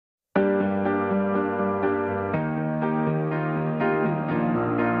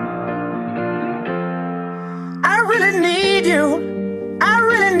you. I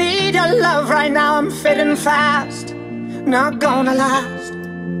really need your love right now. I'm fading fast, not gonna last.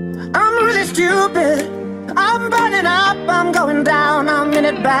 I'm really stupid, I'm burning up, I'm going down, I'm in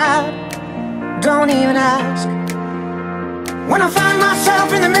it bad. Don't even ask. When I find myself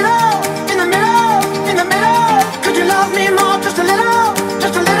in the middle, in the middle, in the middle, could you love me more, just a little,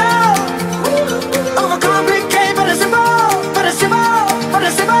 just a little? Overcomplicate, but it's simple, but it's simple, but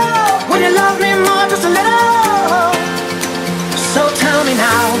it's simple. When you love me more, just a little. So tell me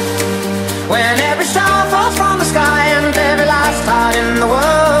now, when every star falls from the sky and every last heart in the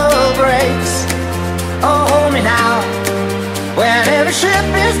world breaks. Oh, hold me now, when every ship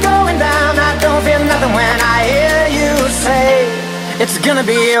is going down, I don't feel nothing when I hear you say, it's gonna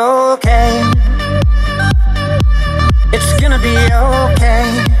be okay. It's gonna be okay.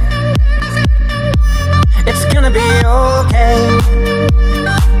 It's gonna be okay.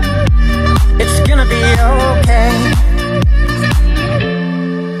 It's gonna be okay.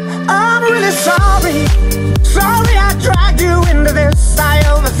 I'm really sorry, sorry I dragged you into this. I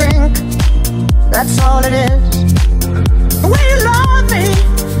overthink, that's all it is. The way you love me,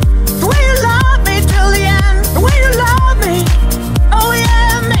 the way you love me till the end. The way you love me, oh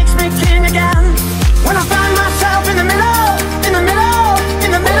yeah, it makes me king again. When I find myself in the middle, in the middle,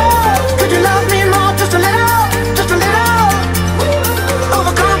 in the middle, could you love me more, just a little, just a little?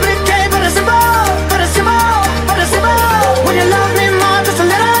 Overcomplicate, but it's simple, but it's simple, but it's simple. When you love me more, just a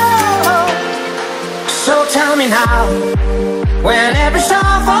little. So tell me now, when every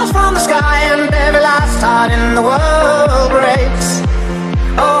star falls from the sky and every last heart in the world breaks.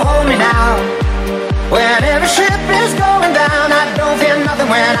 Oh, hold me now, when every ship is going down, I don't feel nothing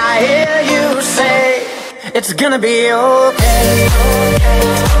when I hear you say, it's gonna be okay.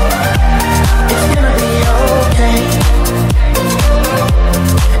 It's gonna be okay.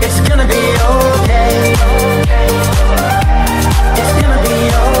 It's gonna be okay. It's gonna be okay. It's gonna be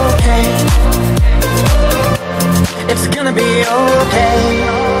okay. It's gonna be okay.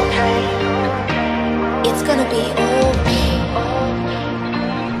 It's gonna be okay. It's gonna be okay.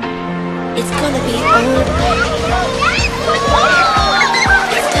 It's gonna be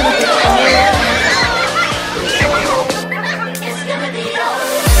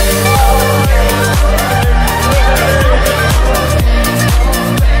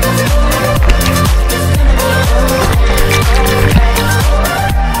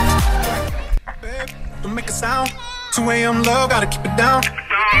Babe, don't make a sound. 2 a.m. love, gotta keep it down.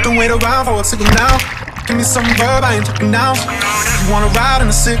 Don't wait around for a signal now. Give me some verb, I ain't talking now. You wanna ride in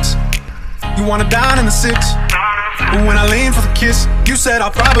the 6, you wanna dine in the 6. But when I lean for the kiss, you said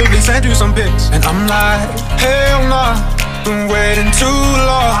I'll probably send you some pics. And I'm like, hell nah, been waiting too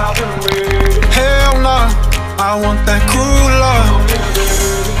long. Hell nah, I want that cruel love.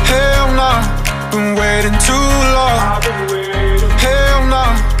 Hell nah, been waiting too long. Hell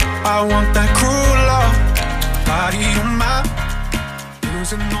nah, I want that cruel love. Body on my,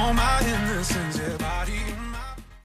 losing all my innocence, yeah, body on my.